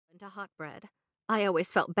into hot bread. I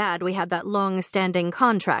always felt bad we had that long-standing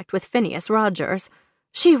contract with Phineas Rogers.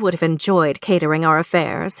 She would have enjoyed catering our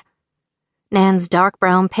affairs. Nan's dark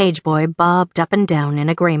brown page boy bobbed up and down in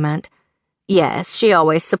agreement. Yes, she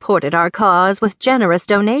always supported our cause with generous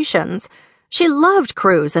donations. She loved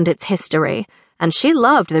Cruise and its history, and she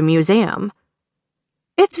loved the museum.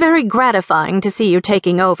 It's very gratifying to see you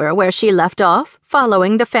taking over where she left off,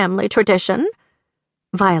 following the family tradition.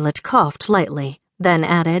 Violet coughed lightly, then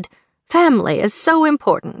added, "Family is so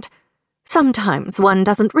important. Sometimes one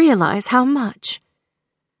doesn't realize how much."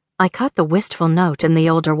 I caught the wistful note in the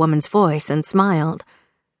older woman's voice and smiled.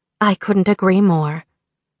 I couldn't agree more.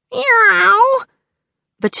 Meow!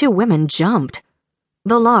 The two women jumped.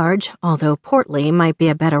 The large, although portly might be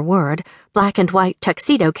a better word, black and white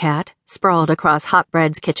tuxedo cat, sprawled across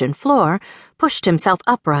Hotbread's kitchen floor, pushed himself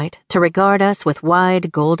upright to regard us with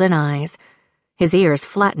wide golden eyes. His ears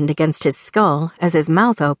flattened against his skull as his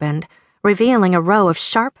mouth opened, revealing a row of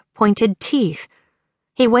sharp, pointed teeth.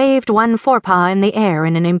 He waved one forepaw in the air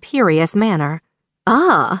in an imperious manner.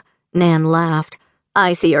 "Ah," Nan laughed.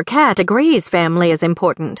 "I see your cat agrees family is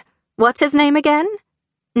important. What's his name again?"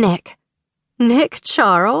 "Nick." "Nick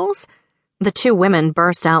Charles?" The two women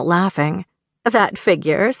burst out laughing. "That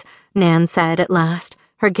figures," Nan said at last,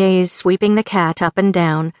 her gaze sweeping the cat up and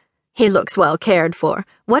down. "He looks well cared for.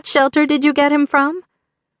 What shelter did you get him from?"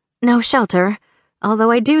 "No shelter,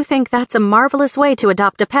 although I do think that's a marvelous way to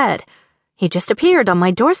adopt a pet. He just appeared on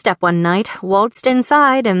my doorstep one night, waltzed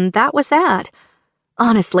inside, and that was that.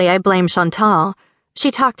 Honestly, I blame Chantal. She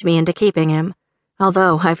talked me into keeping him,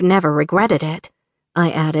 although I've never regretted it," I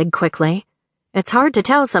added quickly. "It's hard to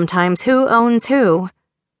tell sometimes who owns who."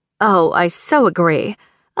 "Oh, I so agree.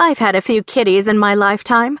 I've had a few kitties in my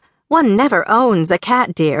lifetime. One never owns a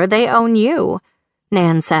cat, dear. They own you,"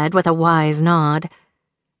 Nan said with a wise nod.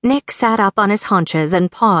 Nick sat up on his haunches and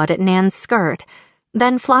pawed at Nan's skirt,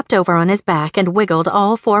 then flopped over on his back and wiggled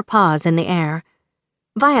all four paws in the air.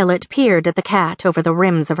 Violet peered at the cat over the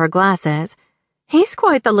rims of her glasses. "He's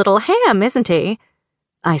quite the little ham, isn't he?"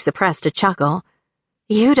 I suppressed a chuckle.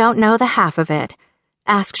 "You don't know the half of it.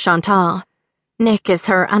 Ask Chantal. Nick is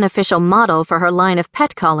her unofficial model for her line of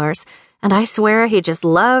pet collars, and I swear he just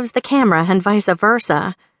loves the camera and vice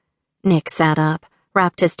versa." Nick sat up,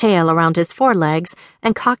 wrapped his tail around his forelegs,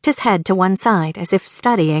 and cocked his head to one side as if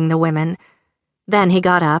studying the women. Then he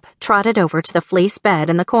got up, trotted over to the fleece bed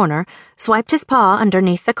in the corner, swiped his paw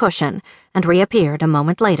underneath the cushion, and reappeared a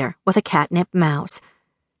moment later with a catnip mouse.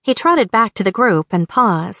 He trotted back to the group and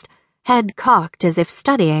paused, head cocked as if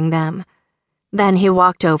studying them. Then he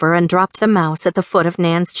walked over and dropped the mouse at the foot of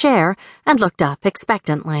Nan's chair and looked up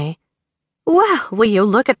expectantly. "Well, will you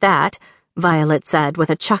look at that?" Violet said with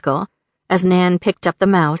a chuckle, as Nan picked up the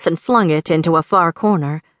mouse and flung it into a far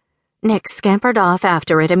corner. Nick scampered off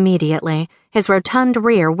after it immediately, his rotund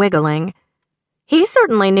rear wiggling. "He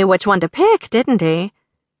certainly knew which one to pick, didn't he?"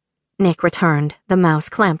 Nick returned, the mouse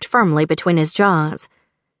clamped firmly between his jaws.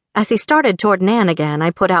 As he started toward Nan again, I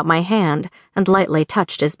put out my hand and lightly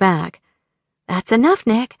touched his back. "That's enough,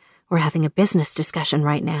 Nick. We're having a business discussion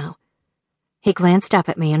right now." He glanced up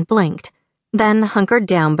at me and blinked, then hunkered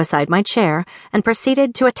down beside my chair and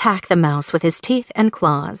proceeded to attack the mouse with his teeth and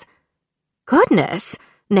claws. "Goodness,"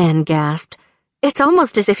 Nan gasped. "It's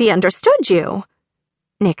almost as if he understood you."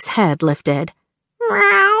 Nick's head lifted.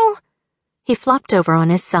 "Meow." He flopped over on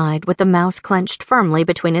his side with the mouse clenched firmly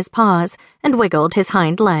between his paws and wiggled his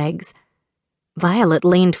hind legs. Violet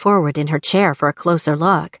leaned forward in her chair for a closer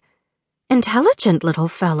look. "Intelligent little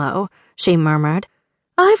fellow," she murmured.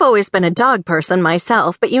 "I've always been a dog person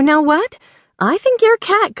myself, but you know what? I think your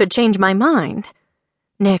cat could change my mind."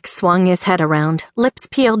 Nick swung his head around, lips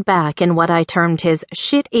peeled back in what I termed his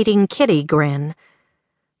shit-eating kitty grin.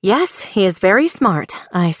 "Yes, he is very smart,"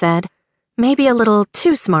 I said. "Maybe a little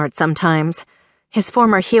too smart sometimes. His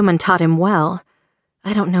former human taught him well.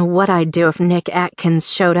 I don't know what I'd do if Nick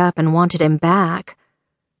Atkins showed up and wanted him back."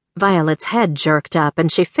 Violet's head jerked up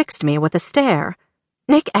and she fixed me with a stare.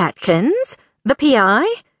 "Nick Atkins? The PI?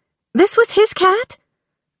 This was his cat?"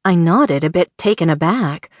 I nodded, a bit taken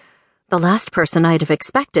aback. The last person I'd have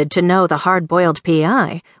expected to know the hard-boiled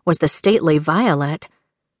PI was the stately Violet.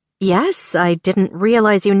 "Yes, I didn't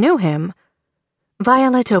realize you knew him."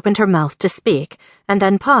 Violet opened her mouth to speak, and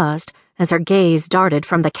then paused as her gaze darted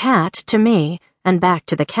from the cat to me and back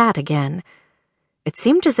to the cat again. It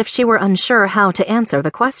seemed as if she were unsure how to answer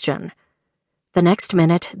the question. The next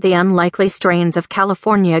minute, the unlikely strains of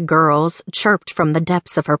California Girls chirped from the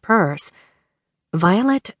depths of her purse.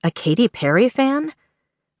 Violet, a Katy Perry fan?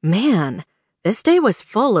 Man, this day was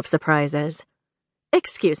full of surprises.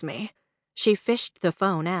 "Excuse me." She fished the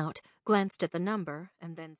phone out, glanced at the number, and then